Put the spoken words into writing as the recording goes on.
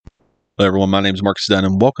Hello, everyone. My name is Marcus Dunn,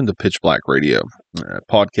 and welcome to Pitch Black Radio, a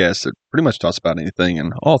podcast that pretty much talks about anything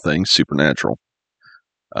and all things supernatural.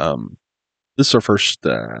 This is our first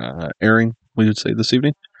airing, we would say, this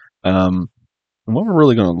evening. And what we're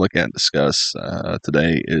really going to look at and discuss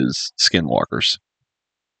today is Skinwalkers.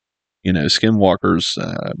 You know, Skinwalkers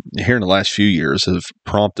here in the last few years have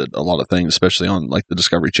prompted a lot of things, especially on like the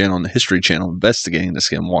Discovery Channel and the History Channel, investigating the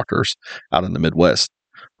Skinwalkers out in the Midwest.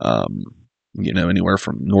 Anywhere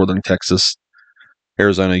from northern Texas,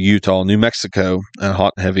 Arizona, Utah, New Mexico,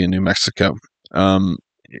 hot and heavy in New Mexico.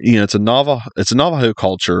 It's a Navajo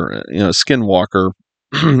culture. Skinwalker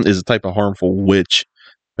is a type of harmful witch,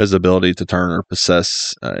 has the ability to turn or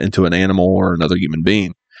possess into an animal or another human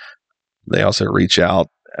being. They also reach out,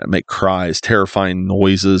 make cries, terrifying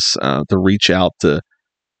noises, to reach out to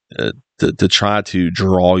try to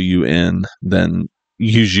draw you in, then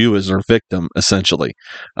use you as their victim, essentially.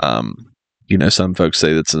 Some folks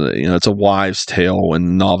say that's it's a wives' tale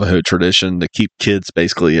in Navajo tradition to keep kids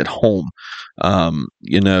basically at home.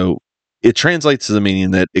 It translates to the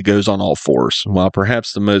meaning that it goes on all fours. While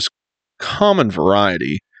perhaps the most common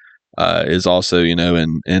variety is also,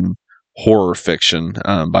 in horror fiction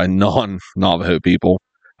by non-Navajo people,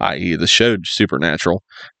 i.e. the show Supernatural.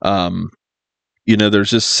 There's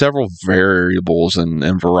just several variables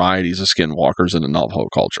and varieties of skinwalkers in the Navajo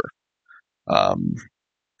culture.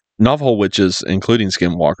 Navajo witches, including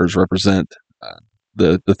skinwalkers, represent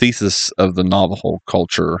the thesis of the Navajo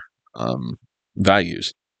culture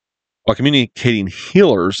values. While communicating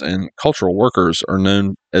healers and cultural workers are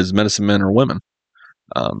known as medicine men or women.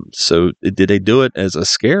 So did they do it as a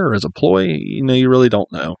scare or as a ploy? You really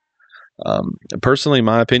don't know. Personally, in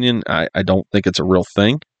my opinion, I don't think it's a real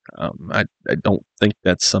thing. I don't think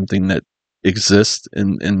that's something that exists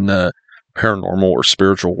in the paranormal or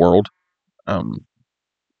spiritual world.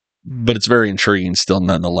 But it's very intriguing still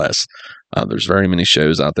nonetheless. There's very many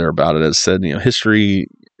shows out there about it. As said, History,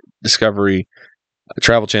 Discovery,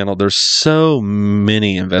 Travel Channel. There's so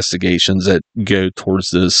many investigations that go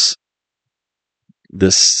towards this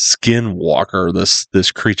skinwalker,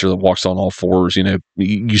 this creature that walks on all fours.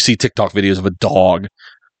 You see TikTok videos of a dog,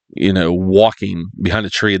 walking behind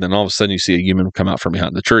a tree, and then all of a sudden you see a human come out from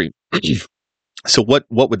behind the tree. So what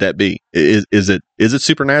would that be? Is it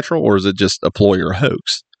supernatural, or is it just a ploy or a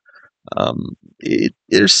hoax?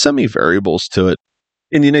 There's so many variables to it,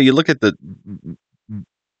 and you look at the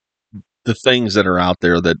things that are out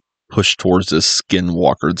there that push towards this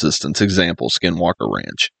skinwalker existence. Example: Skinwalker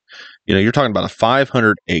Ranch. You're talking about a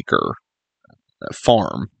 500-acre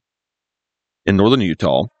farm in northern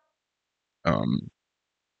Utah.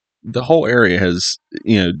 The whole area has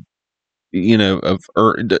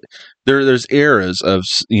there's eras of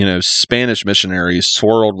Spanish missionaries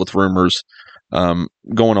swirled with rumors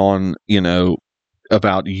going on,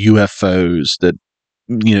 about UFOs, that,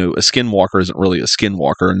 a skinwalker isn't really a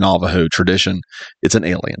skinwalker in Navajo tradition. It's an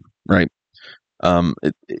alien, right?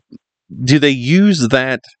 Do they use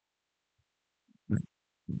that?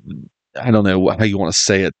 I don't know how you want to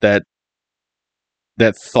say it, that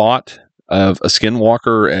thought of a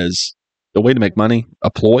skinwalker as a way to make money, a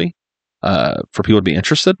ploy, for people to be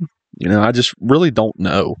interested? I just really don't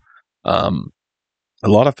know. A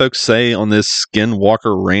lot of folks say on this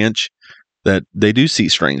Skinwalker Ranch that they do see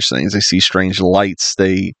strange things. They see strange lights.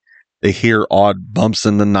 They hear odd bumps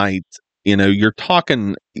in the night. You're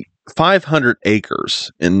talking 500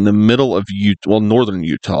 acres in the middle of northern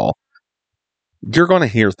Utah. You're going to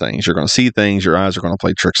hear things. You're going to see things. Your eyes are going to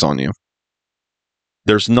play tricks on you.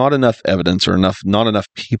 There's not enough evidence or not enough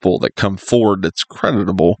people that come forward that's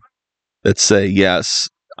creditable that say, yes,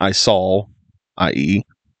 I saw, i.e.,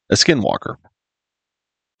 a skinwalker.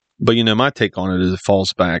 But, my take on it is it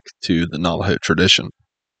falls back to the Navajo tradition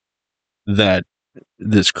that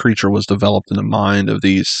this creature was developed in the mind of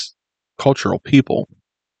these cultural people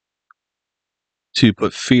to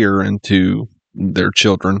put fear into their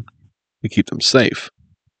children to keep them safe.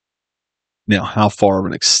 Now, how far of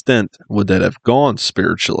an extent would that have gone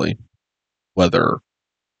spiritually, whether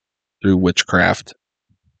through witchcraft,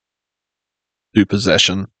 through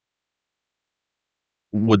possession?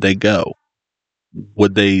 Would they go?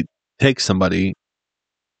 Would they take somebody,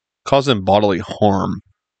 cause them bodily harm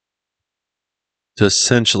to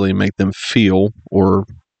essentially make them feel or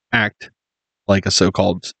act like a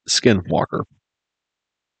so-called skinwalker?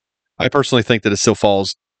 I personally think that it still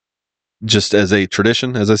falls just as a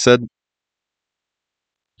tradition, as I said,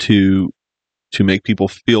 to make people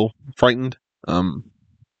feel frightened.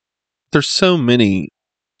 There's so many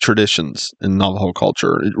traditions in Navajo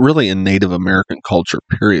culture, really in Native American culture,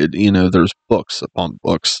 period. There's books upon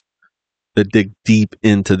books that dig deep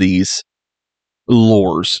into these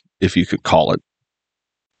lores, if you could call it.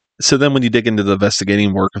 So then when you dig into the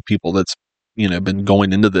investigating work of people that's, been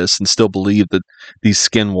going into this and still believe that these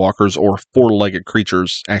skinwalkers or four-legged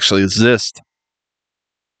creatures actually exist,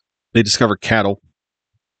 they discover cattle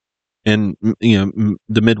in,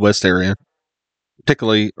 the Midwest area,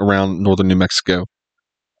 particularly around northern New Mexico.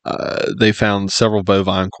 They found several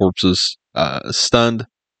bovine corpses, stunned.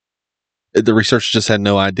 The researchers just had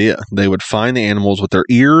no idea. They would find the animals with their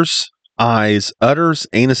ears, eyes, udders,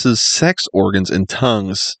 anuses, sex organs, and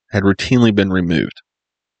tongues had routinely been removed.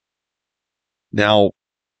 Now,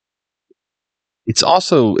 it's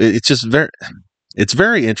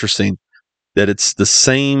very interesting that it's the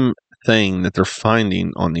same thing that they're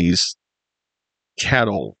finding on these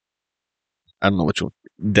cattle. I don't know which one,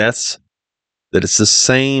 deaths, that it's the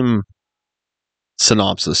same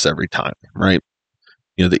synopsis every time, right?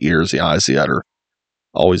 The ears, the eyes, the udder,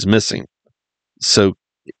 always missing. So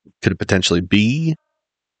could it potentially be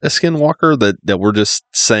a skinwalker that we're just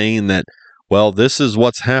saying that, well, this is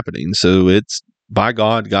what's happening, so it's, by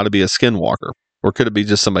God, got to be a skinwalker? Or could it be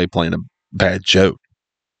just somebody playing a bad joke?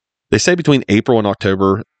 They say between April and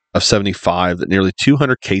October of 75 that nearly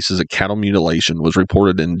 200 cases of cattle mutilation was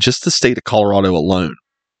reported in just the state of Colorado alone.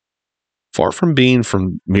 Far from being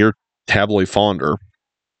from mere tabloid fodder,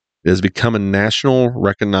 it has become a national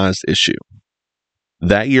recognized issue.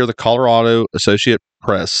 That year, the Colorado Associate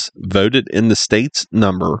Press voted in the state's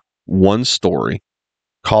number one story.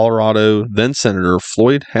 Colorado then Senator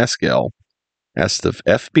Floyd Haskell asked the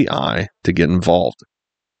FBI to get involved.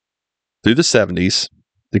 Through the 70s,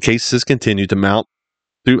 the cases continued to mount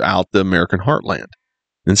throughout the American heartland.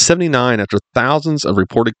 In 79, after thousands of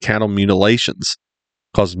reported cattle mutilations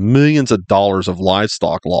caused millions of dollars of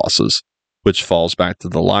livestock losses, which falls back to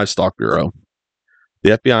the Livestock Bureau,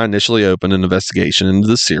 the FBI initially opened an investigation into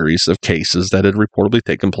the series of cases that had reportedly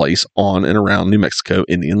taken place on and around New Mexico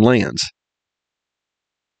Indian lands.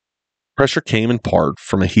 Pressure came in part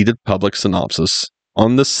from a heated public synopsis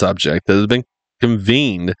on the subject that had been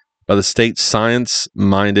convened by the state's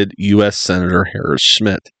science-minded U.S. Senator Harris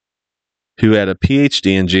Schmitt, who had a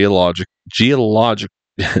PhD in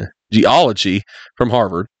geology from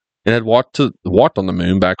Harvard and had walked on the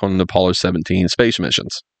moon back on the Apollo 17 space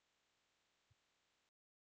missions.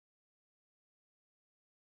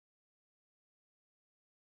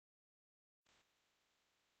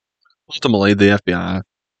 Ultimately, the FBI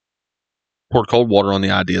poured cold water on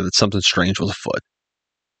the idea that something strange was afoot.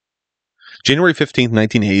 January 15,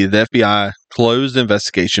 1980, the FBI closed the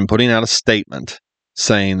investigation, putting out a statement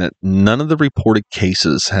saying that none of the reported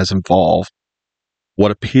cases has involved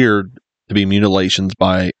what appeared to be mutilations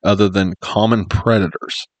by other than common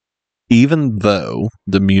predators, even though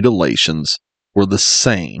the mutilations were the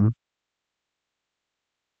same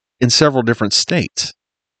in several different states.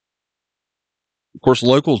 Of course,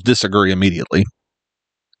 locals disagree immediately.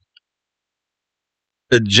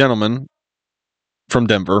 A gentleman from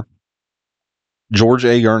Denver, George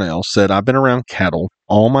A. Yarnell, said, "I've been around cattle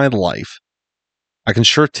all my life. I can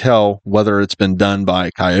sure tell whether it's been done by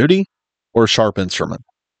a coyote or a sharp instrument."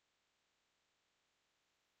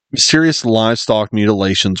 Mysterious livestock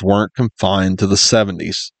mutilations weren't confined to the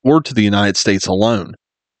 70s or to the United States alone.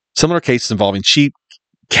 Similar cases involving sheep,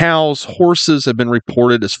 cows, horses have been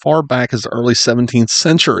reported as far back as the early 17th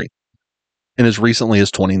century and as recently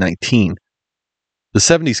as 2019. The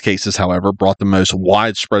 70s cases, however, brought the most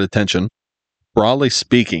widespread attention. Broadly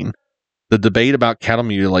speaking, the debate about cattle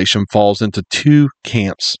mutilation falls into two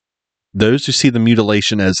camps: those who see the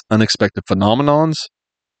mutilation as unexpected phenomenons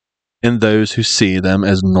and those who see them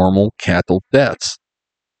as normal cattle deaths,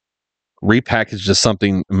 repackaged as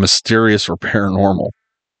something mysterious or paranormal.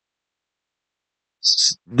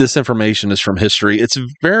 This information is from history. It's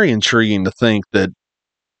very intriguing to think that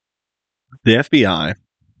the FBI,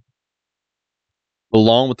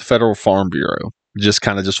 along with the Federal Farm Bureau, just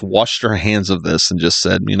washed their hands of this and just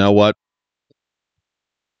said, you know what?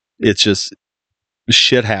 It's just,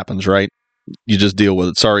 shit happens, right? You just deal with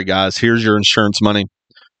it. Sorry, guys. Here's your insurance money.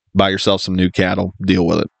 Buy yourself some new cattle. Deal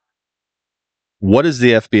with it. What is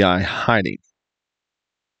the FBI hiding?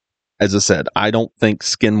 As I said, I don't think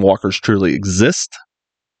skinwalkers truly exist,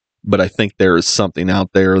 but I think there is something out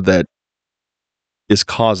there that is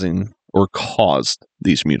causing or caused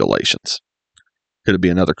these mutilations. Could it be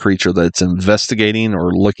another creature that's investigating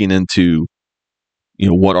or looking into,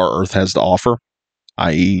 what our Earth has to offer,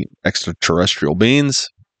 i.e., extraterrestrial beings?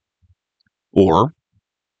 Or,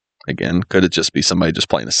 again, could it just be somebody just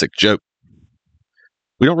playing a sick joke?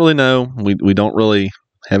 We don't really know. We don't really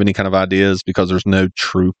have any kind of ideas because there's no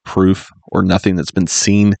true proof or nothing that's been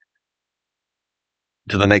seen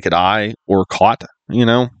to the naked eye or caught,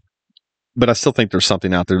 but I still think there's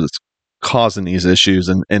something out there that's causing these issues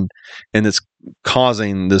and it's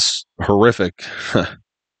causing this horrific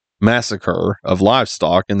massacre of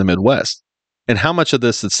livestock in the Midwest. And how much of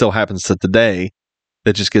this that still happens to today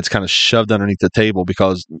that just gets kind of shoved underneath the table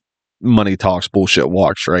because money talks, bullshit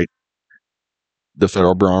walks, right? The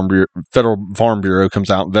Federal Farm Bureau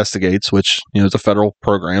comes out, investigates, which, is a federal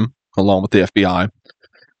program along with the FBI.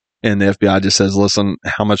 And the FBI just says, listen,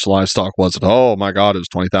 how much livestock was it? Oh, my God, it was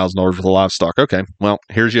 $20,000 worth of livestock. Okay, well,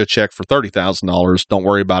 here's you a check for $30,000. Don't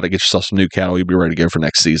worry about it. Get yourself some new cattle. You'll be ready to go for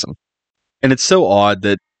next season. And it's so odd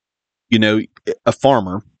that, a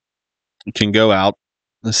farmer can go out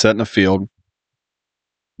and sit in a field,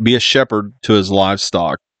 be a shepherd to his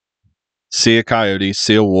livestock, see a coyote,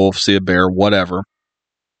 see a wolf, see a bear, whatever,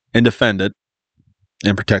 and defend it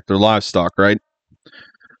and protect their livestock, right?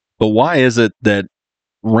 But why is it that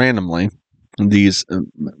randomly these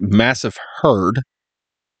massive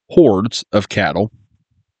hordes of cattle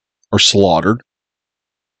are slaughtered?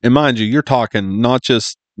 And mind you, you're talking not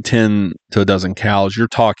just 10 to a dozen cows, you're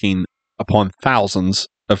talking upon thousands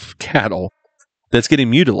of cattle that's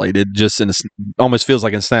getting mutilated just almost feels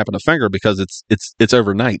like in snapping a finger because it's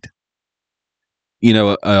overnight.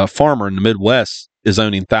 A farmer in the Midwest is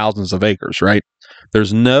owning thousands of acres, right?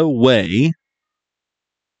 There's no way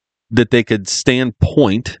that they could stand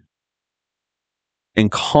point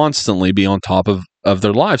and constantly be on top of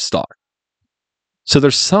their livestock. So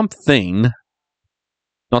there's something,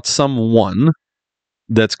 not someone,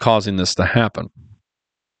 that's causing this to happen.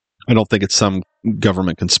 I don't think it's some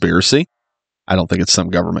government conspiracy. I don't think it's some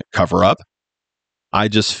government cover-up. I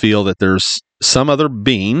just feel that there's some other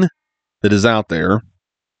being that is out there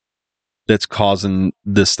that's causing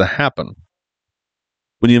this to happen.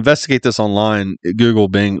 When you investigate this online, Google,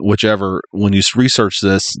 Bing, whichever, when you research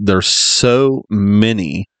this, there's so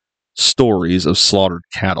many stories of slaughtered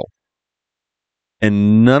cattle.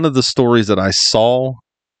 And none of the stories that I saw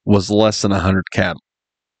was less than 100 cattle.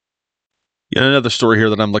 Another story here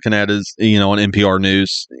that I'm looking at is, on NPR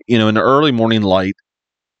News, in the early morning light,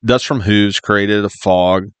 dust from hooves created a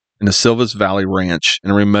fog in the Silvas Valley Ranch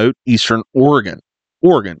in remote eastern Oregon.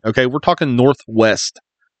 Okay, we're talking northwest.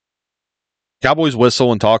 Cowboys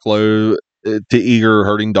whistle and talk low to eager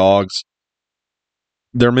herding dogs.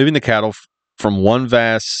 They're moving the cattle from one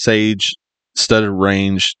vast sage-studded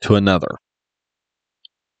range to another.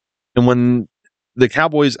 And when the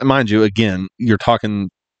Cowboys, mind you, again, you're talking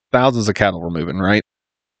thousands of cattle were moving, right?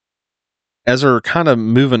 As they're kind of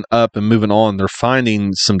moving up and moving on, they're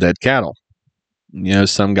finding some dead cattle.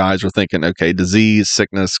 Some guys are thinking, okay, disease,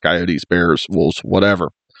 sickness, coyotes, bears, wolves, whatever.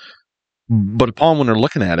 But upon when they're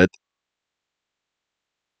looking at it,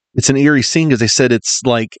 it's an eerie scene because they said it's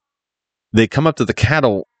like they come up to the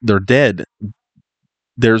cattle, they're dead.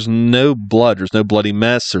 There's no blood. There's no bloody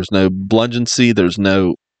mess. There's no bludgeoncy.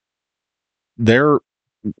 Their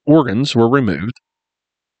organs were removed.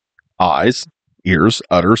 Eyes, ears,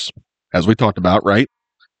 udders, as we talked about, right?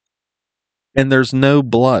 And there's no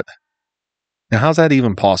blood. Now, how's that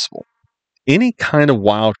even possible? Any kind of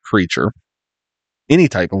wild creature, any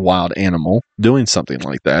type of wild animal doing something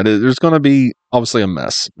like that, there's going to be obviously a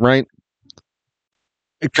mess, right?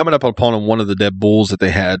 Coming up upon one of the dead bulls that they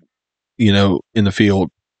had, in the field,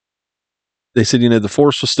 they said, the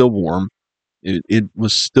forest was still warm. It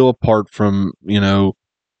was still apart from, it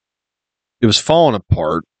was falling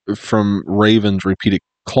apart from ravens' repeated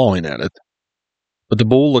clawing at it. But the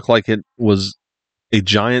bull looked like it was a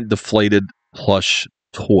giant deflated plush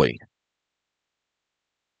toy.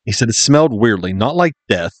 He said it smelled weirdly, not like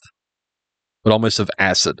death, but almost of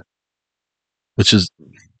acid, which is,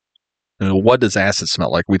 what does acid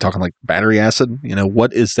smell like? Are we talking like battery acid?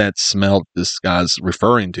 What is that smell this guy's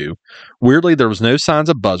referring to? Weirdly, there was no signs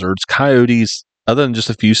of buzzards, coyotes, other than just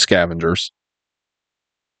a few scavengers.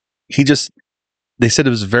 They said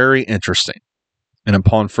it was very interesting. And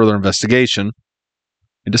upon further investigation,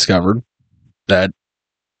 they discovered that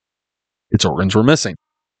its organs were missing.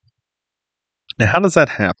 Now, how does that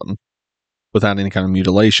happen without any kind of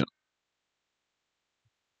mutilation?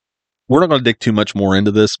 We're not going to dig too much more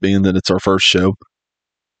into this, being that it's our first show.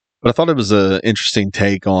 But I thought it was an interesting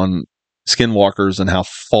take on skinwalkers and how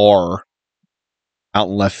far out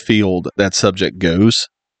in left field that subject goes.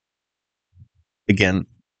 Again,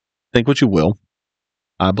 think what you will.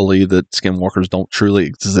 I believe that skinwalkers don't truly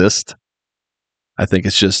exist. I think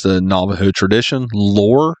it's just a Navajo tradition,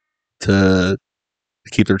 lore to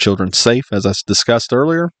keep their children safe, as I discussed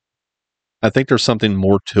earlier. I think there's something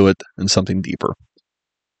more to it and something deeper.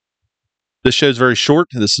 This show's very short.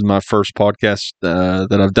 This is my first podcast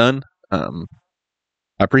that I've done.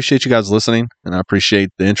 I appreciate you guys listening, and I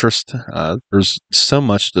appreciate the interest. There's so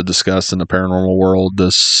much to discuss in the paranormal world,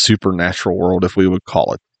 the supernatural world, if we would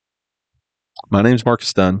call it. My name's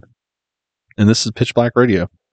Marcus Dunn, and this is Pitch Black Radio.